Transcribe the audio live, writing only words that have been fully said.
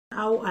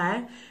how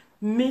I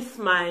mix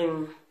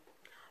my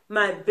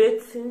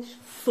bathing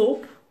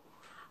soap.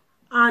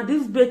 And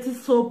this bathing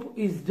soap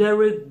is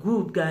very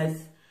good,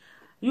 guys.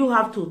 You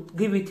have to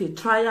give it a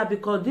trial,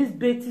 because this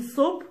bathing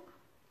soap,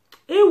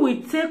 it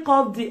will take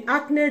off the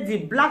acne, the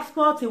black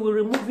spot. It will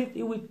remove it.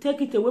 It will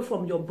take it away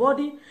from your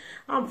body.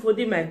 I'm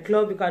folding my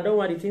cloth because I don't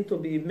want the thing to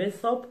be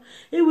messed up.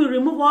 It will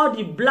remove all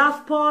the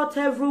black spots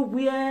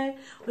everywhere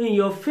in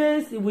your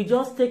face. It will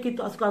just take it.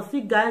 As you can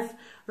see, guys,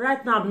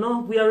 right now I'm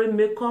not wearing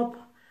makeup.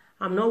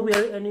 I'm not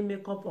wearing any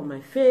makeup on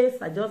my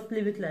face. I just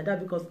leave it like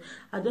that because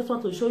I just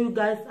want to show you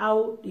guys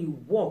how it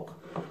works.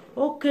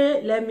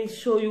 Okay, let me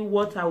show you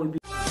what I will be.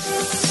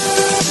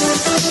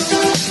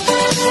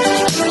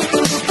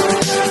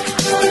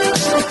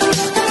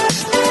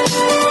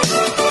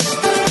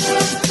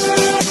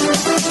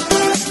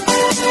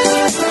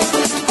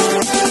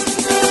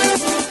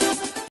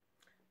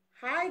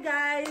 Hi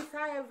guys,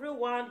 hi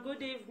everyone,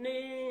 good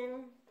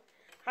evening.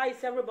 How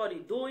is everybody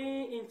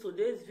doing? In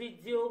today's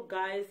video,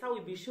 guys, I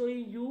will be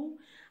showing you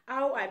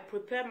how I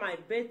prepare my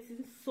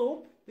bathing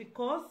soap,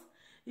 because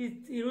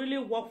it really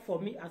worked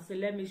for me. I said,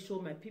 let me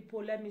show my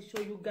people, let me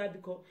show you guys,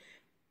 because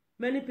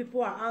many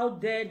people are out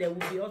there that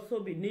will be also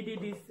be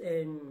needing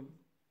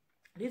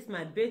this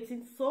my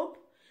bathing soap.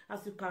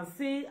 As you can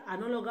see, I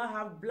no longer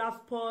have black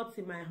spots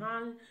in my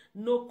hand.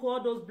 No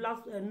cold, those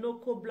black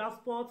black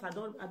spots. I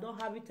don't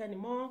have it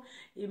anymore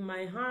in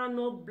my hand.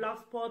 No black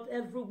spot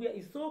everywhere.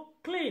 It's so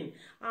clean.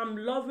 I'm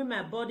loving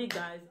my body,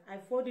 guys. I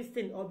fold this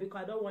thing up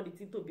because I don't want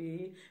it to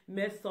be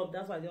messed up.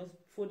 That's why I just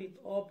fold it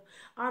up.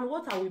 And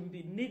what I will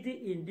be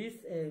needing in this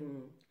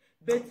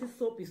bathing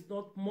soap is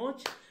not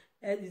much.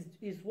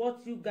 Is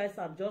what you guys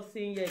are just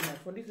seeing here in my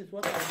phone. This is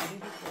what I will be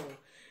needing for.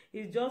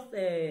 It's just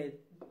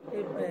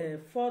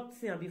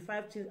 14 and be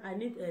 5 things. I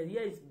need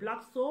here is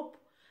black soap,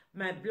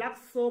 my black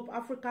soap,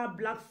 Africa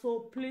black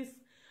soap, please,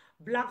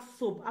 black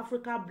soap,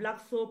 Africa black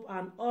soap,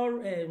 and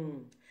all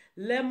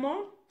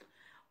lemon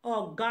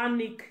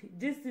organic.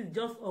 This is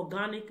just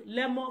organic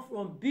lemon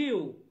from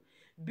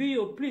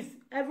bio, please.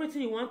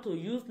 Everything you want to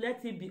use,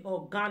 let it be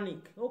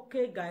organic.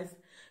 Okay, guys,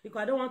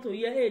 because I don't want to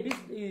hear, hey, this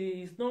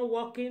is not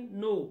working.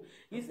 No,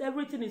 it's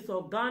everything is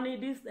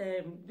organic. This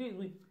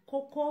with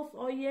coconut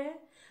oil.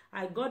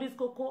 I got this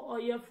cocoa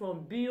oil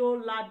from Bio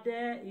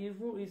Ladder.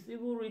 It's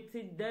even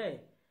written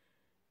there.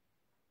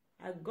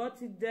 I got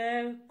it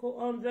there,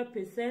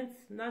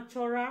 100%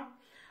 natural.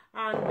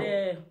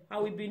 And I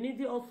will be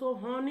needing also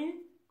honey.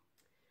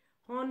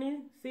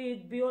 Honey,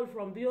 see it,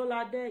 from Bio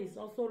Ladder. It's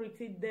also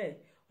written there,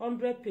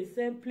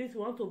 100%. Please,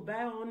 you want to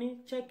buy honey,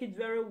 check it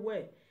very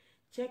well.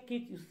 Check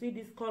it. You see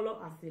this color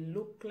as it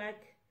look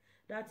like.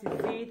 That is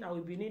it. I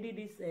will be needing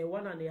this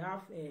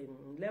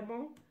 1.5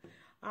 lemon,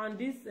 and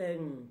this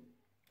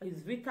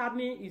is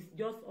vitamin. It's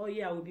just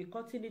oil. I will be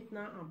cutting it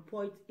now and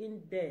pour it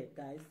in there,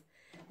 guys.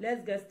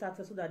 Let's get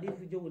started so that this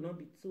video will not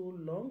be too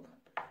long.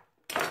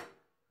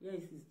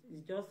 Yes,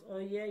 it's just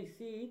oil. You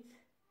see it.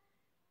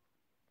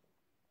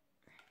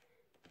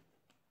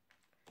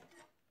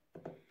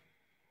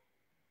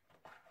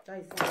 That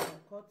is how I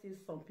cut it.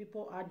 Some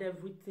people add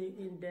everything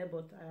in there,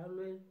 but I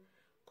always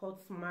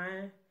cut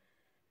mine.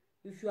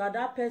 If you are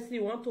that person,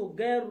 you want to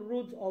get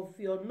rid of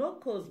your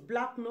knuckles,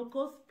 black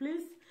knuckles,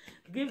 please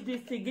give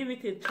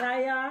it a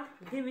trial.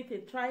 Give it a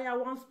trial.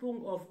 1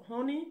 spoon of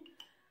honey.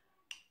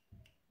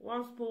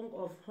 1 spoon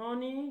of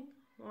honey.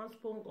 1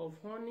 spoon of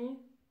honey.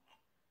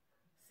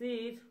 See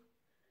it?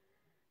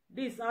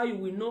 This is how you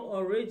will know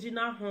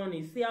original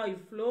honey. See how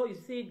it flows? You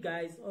see it,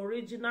 guys?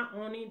 Original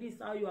honey. This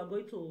is how you are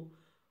going to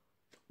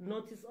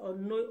notice or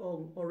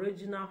know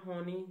original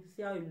honey.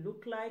 See how it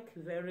look like?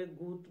 Very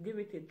good. Give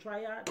it a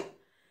trial.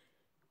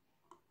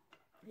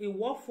 It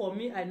worked for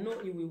me. I know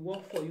it will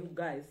work for you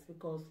guys,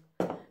 because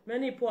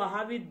many people are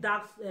having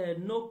dark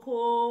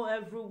knuckle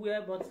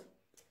everywhere, but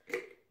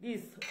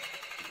this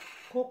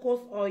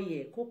coconut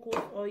oil,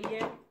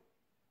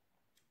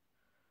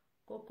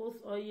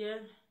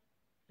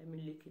 let me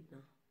lick it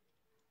now.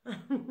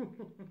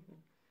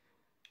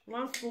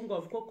 1 spoon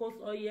of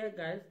coconut oil,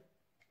 guys.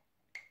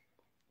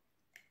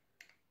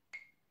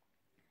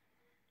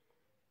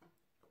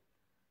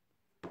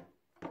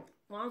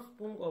 One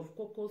spoon of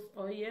coconut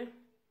oil.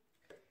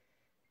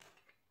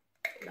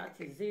 That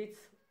is it.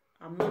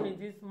 I'm not needing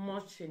this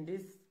much in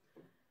this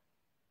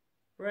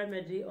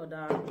remedy, or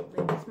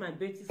this is my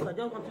bathing. So I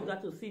just want you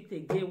guys to see it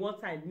again,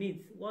 what I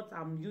need, what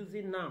I'm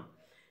using now.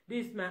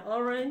 This is my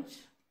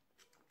orange.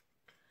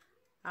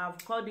 I've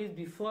called this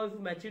before.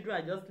 My children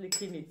are just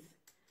licking it.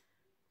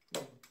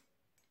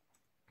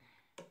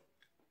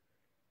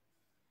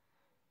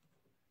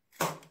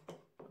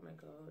 Oh my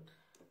God.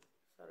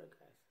 Sorry,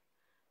 guys.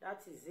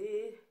 That is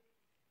it.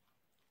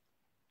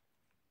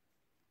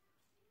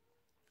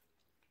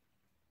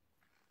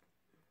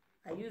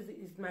 I use it.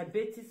 It's my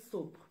bathing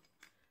soap.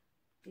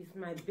 It's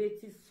my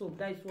bathing soap.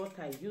 That is what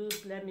I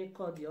use. Let me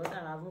cut the other.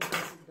 I haven't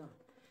cut it down.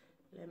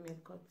 Let me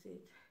cut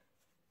it.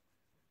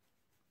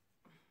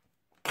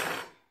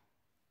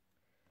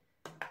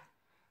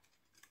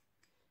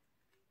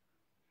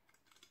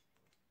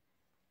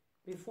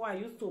 Before, I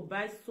used to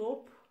buy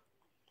soap.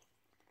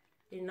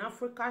 in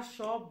Africa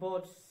shop,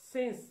 but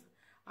since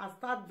I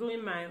start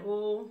doing my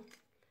own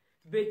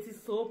baby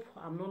soap,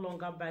 I'm no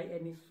longer buy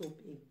any soap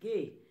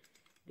again.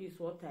 This is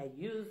what I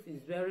use.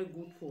 It's very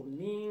good for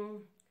me.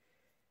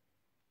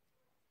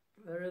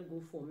 Very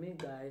good for me,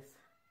 guys.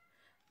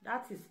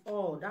 That is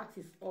all. That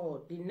is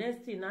all. The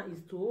next thing now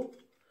is to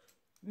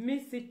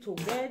mix it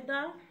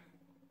together.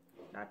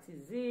 That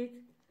is it.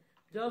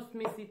 Just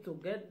mix it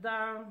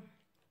together.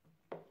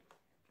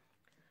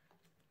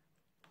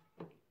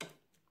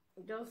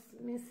 Just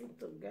mix it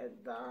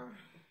together.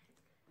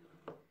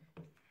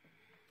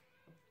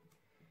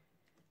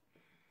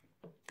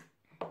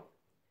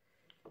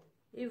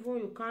 Even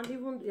you can't,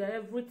 even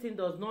everything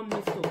does not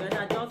mix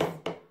together. Just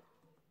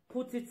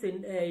put it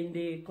in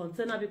the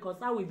container, because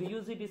I will be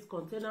using this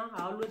container.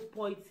 I always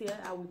pour it here.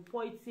 I will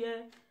pour it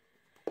here.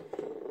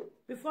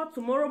 Before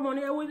tomorrow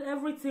morning,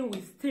 everything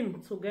will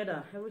steam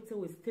together. Everything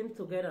will steam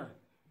together.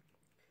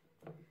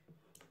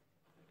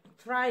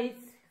 Try it.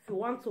 If you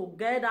want to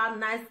get that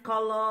nice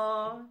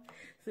color,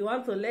 if you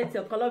want to let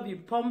your color be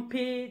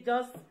pumpy,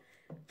 just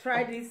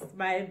try this.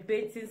 My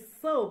bathing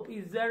soap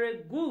is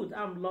very good.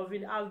 I'm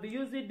loving it. I'll be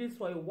using this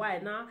for a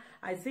while now.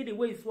 I see the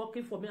way it's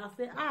working for me. I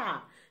say,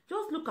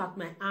 just look at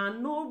my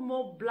hand. No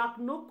more black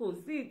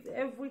knuckles. See,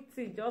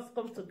 everything just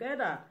comes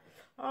together.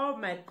 All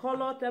my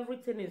colors,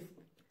 everything is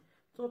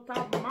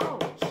total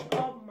match.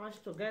 All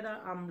matched together.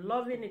 I'm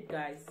loving it,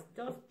 guys.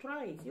 Just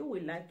try it. You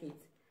will like it.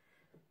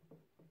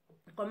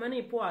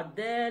 Many people are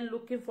there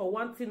looking for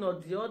one thing or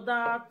the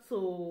other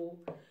to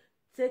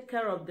take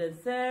care of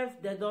themselves.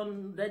 They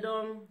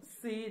don't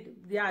see.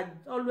 They are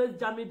always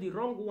jamming the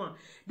wrong one.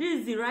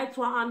 This is the right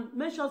one, and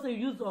make sure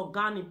you use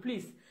organic,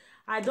 please.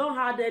 I don't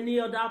have any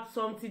other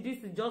something.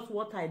 This is just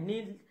what I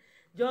need.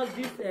 Just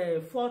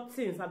these 4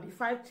 things,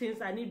 5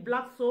 things. I need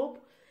black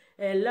soap,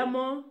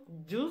 lemon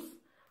juice,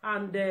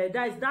 and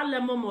that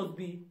lemon must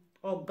be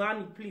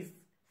organic, please,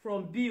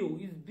 from bio.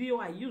 It's bio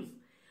I use,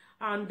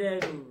 and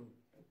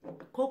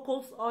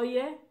coconut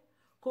oil,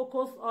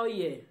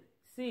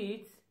 see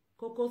it,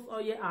 coconut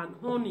oil and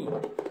honey,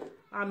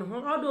 and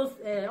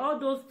all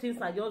those things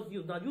I just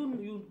use. Now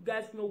you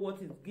guys know what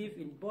it gives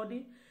in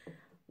body,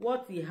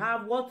 what it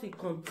have, what it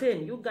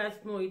contain. You guys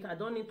know it. I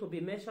don't need to be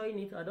measuring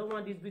it. I don't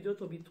want this video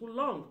to be too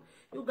long.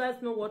 You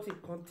guys know what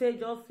it contain.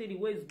 Just see the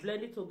way it's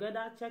blended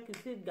together. Check it,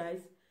 see guys.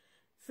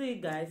 See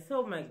guys.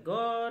 Oh my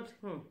God.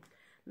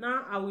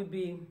 Now I will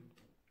be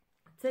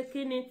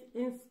taking it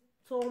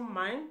into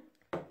my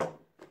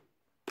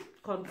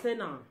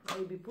container. I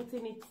will be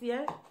putting it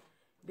here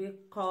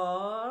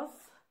because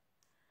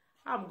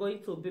I'm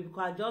going to be,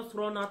 because I just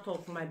run out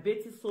of my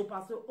bathing soap.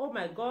 I said, oh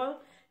my God,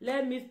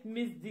 let me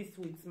mix this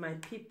with my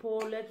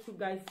people. Let you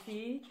guys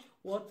see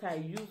what I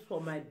use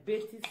for my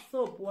bathing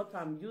soap, what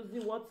I'm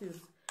using, what is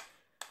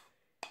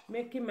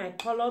making my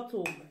color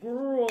to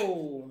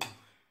grow.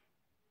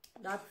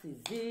 That is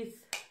it.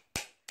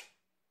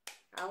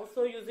 I'm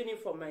also using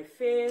it for my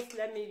face.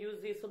 Let me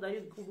use it so that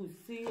you will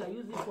see. I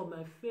use it for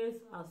my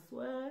face as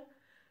well,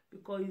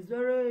 because it's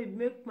very,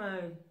 make my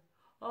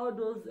all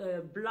those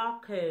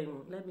black.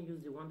 Let me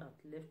use the one that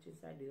left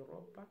inside the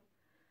rubber.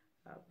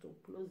 I have to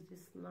close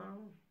this now.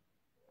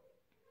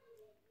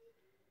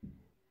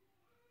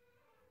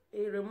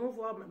 It remove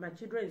all my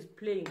children is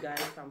playing,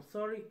 guys. I'm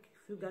sorry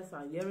if you guys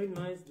are hearing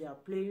noise. They are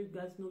playing. You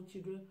guys know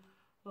children,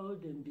 how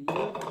them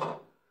behave.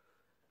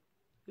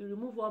 It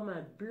remove all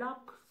my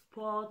black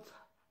spots,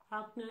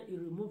 acne. It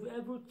remove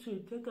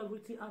everything, take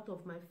everything out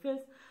of my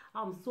face.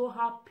 I'm so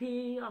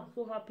happy. I'm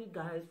so happy,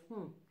 guys.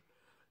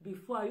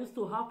 Before I used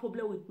to have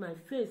problem with my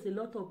face, a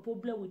lot of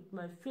problem with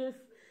my face.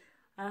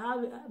 I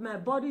have, my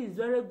body is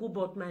very good,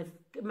 but my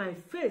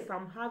face,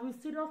 I'm having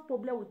serious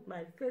problem with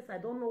my face. I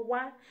don't know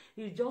why.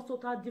 It's just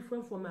totally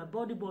different from my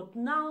body. But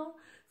now,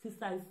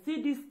 since I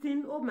see this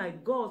thing, oh my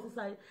God, since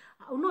I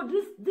know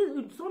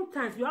this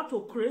sometimes you have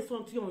to create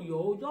something on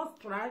your own. Just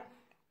try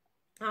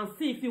and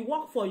see if it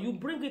works for you.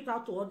 Bring it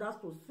out to others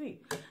to see.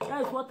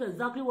 That is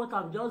exactly what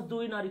I'm just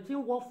doing. And the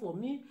thing work for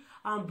me.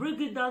 And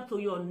bring it down to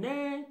your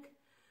neck.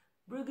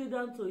 Bring it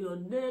down to your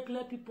neck.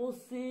 Let people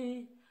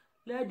see.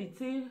 Let the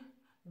thing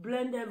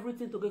blend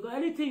everything together.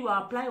 Anything you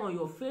apply on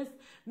your face,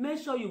 make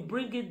sure you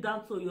bring it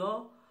down to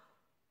your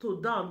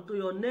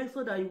neck,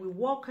 so that it will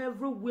work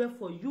everywhere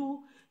for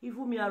you.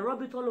 Even me, I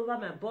rub it all over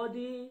my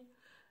body.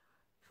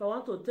 If I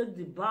want to take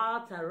the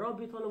bath, I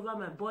rub it all over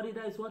my body.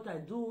 That is what I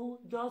do.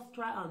 Just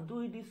try and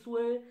do it this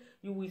way.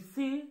 You will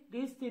see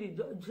this thing.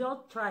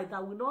 Just try it. I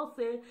will not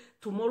say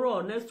tomorrow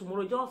or next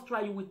tomorrow. Just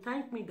try. You will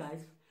thank me,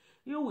 guys.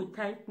 You will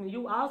thank me.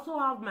 You also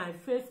have my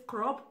face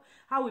scrub.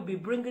 I will be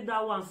bringing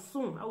that one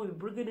soon. I will be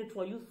bringing it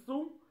for you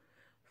soon.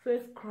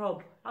 Face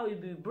scrub. I will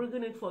be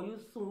bringing it for you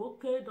soon.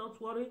 Okay,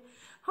 don't worry.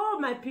 Oh,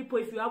 my people,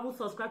 if you haven't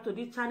subscribed to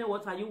this channel,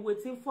 what are you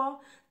waiting for?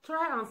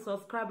 Try and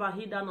subscribe and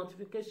hit that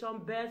notification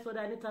bell so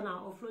that anytime I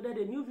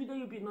uploaded a new video,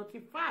 you'll be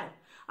notified.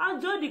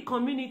 And join the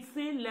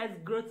community. Let's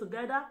grow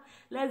together.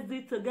 Let's do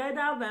it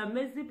together, my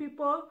amazing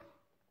people.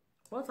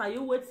 What are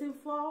you waiting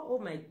for? Oh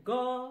my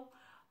God.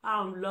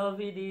 I'm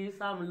loving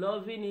this. I'm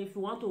loving it. If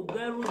you want to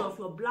get rid of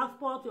your black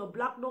spot, your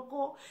black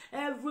knuckle,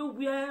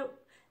 everywhere,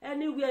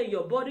 anywhere in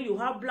your body you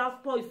have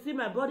black spot. You see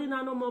my body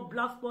now, no more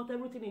black spot.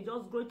 Everything is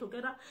just growing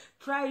together.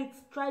 Try it.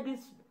 Try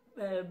this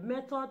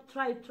method.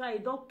 Try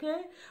it.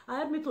 Okay.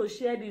 Help me to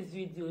share this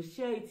video.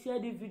 Share it. Share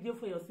this video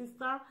for your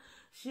sister.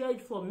 Share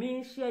it for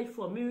me. Share it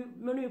for me.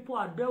 Many people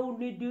are there who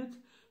need it.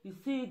 You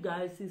see,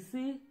 guys. You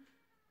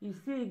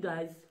see,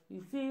 guys.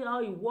 You see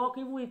how it works.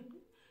 Even with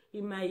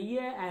in my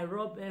ear, I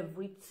rub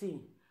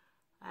everything.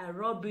 I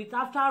rub it.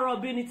 After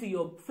rubbing it in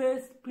your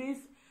face, please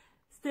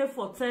stay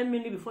for 10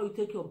 minutes before you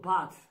take your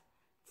bath.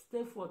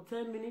 Stay for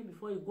 10 minutes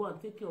before you go and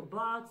take your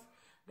bath.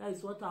 That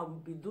is what I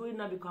will be doing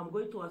now, because I'm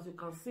going to, as you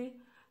can see,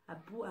 I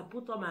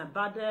put on my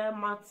bath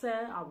mat.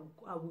 I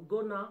will go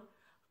now.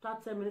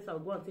 After 10 minutes, I will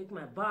go and take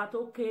my bath.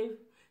 Okay.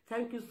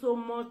 Thank you so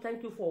much.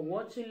 Thank you for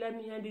watching. Let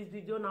me end this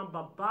video now.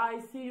 Bye-bye.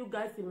 See you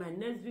guys in my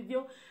next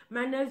video.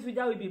 My next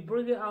video, I will be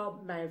bringing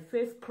out my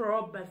face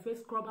scrub. My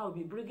face scrub, I will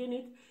be bringing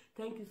it.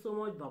 Thank you so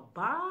much.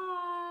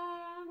 Bye-bye.